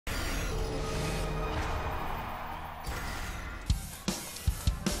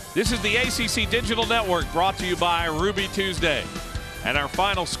This is the ACC Digital Network, brought to you by Ruby Tuesday. And our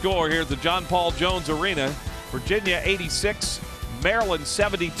final score here at the John Paul Jones Arena, Virginia 86, Maryland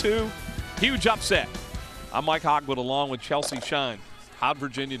 72. Huge upset. I'm Mike Hogwood along with Chelsea Shine. How'd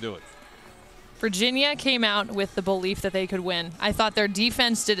Virginia do it? Virginia came out with the belief that they could win. I thought their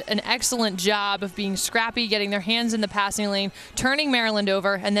defense did an excellent job of being scrappy, getting their hands in the passing lane, turning Maryland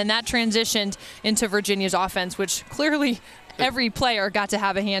over, and then that transitioned into Virginia's offense, which clearly every player got to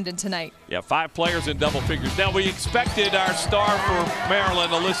have a hand in tonight. Yeah, 5 players in double figures. Now, we expected our star for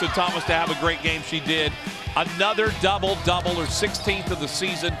Maryland, Alyssa Thomas, to have a great game. She did. Another double-double, her 16th of the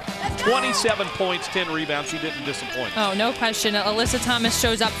season, 27 points, 10 rebounds. She didn't disappoint. Oh, no question. Alyssa Thomas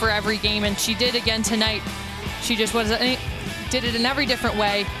shows up for every game, and she did again tonight. She just did it in every different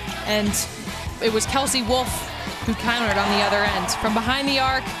way, and it was Kelsey Wolfe who countered on the other end. From behind the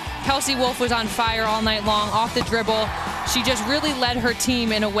arc, Kelsey Wolfe was on fire all night long, off the dribble. She just really led her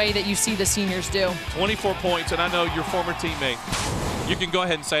team in a way that you see the seniors do. 24 points, and I know your former teammate. You can go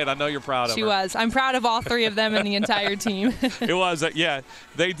ahead and say it. I know you're proud of her. She was. I'm proud of all 3 of them and the entire team. It was. Yeah,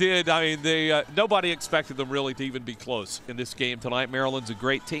 they did. I mean, nobody expected them really to even be close in this game tonight. Maryland's a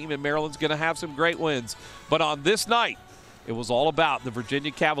great team, and Maryland's going to have some great wins. But on this night, it was all about the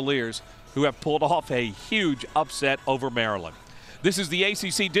Virginia Cavaliers, who have pulled off a huge upset over Maryland. This is the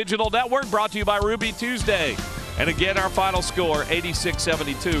ACC Digital Network, brought to you by Ruby Tuesday. And again, our final score,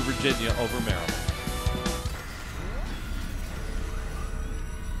 86-72, Virginia over Maryland.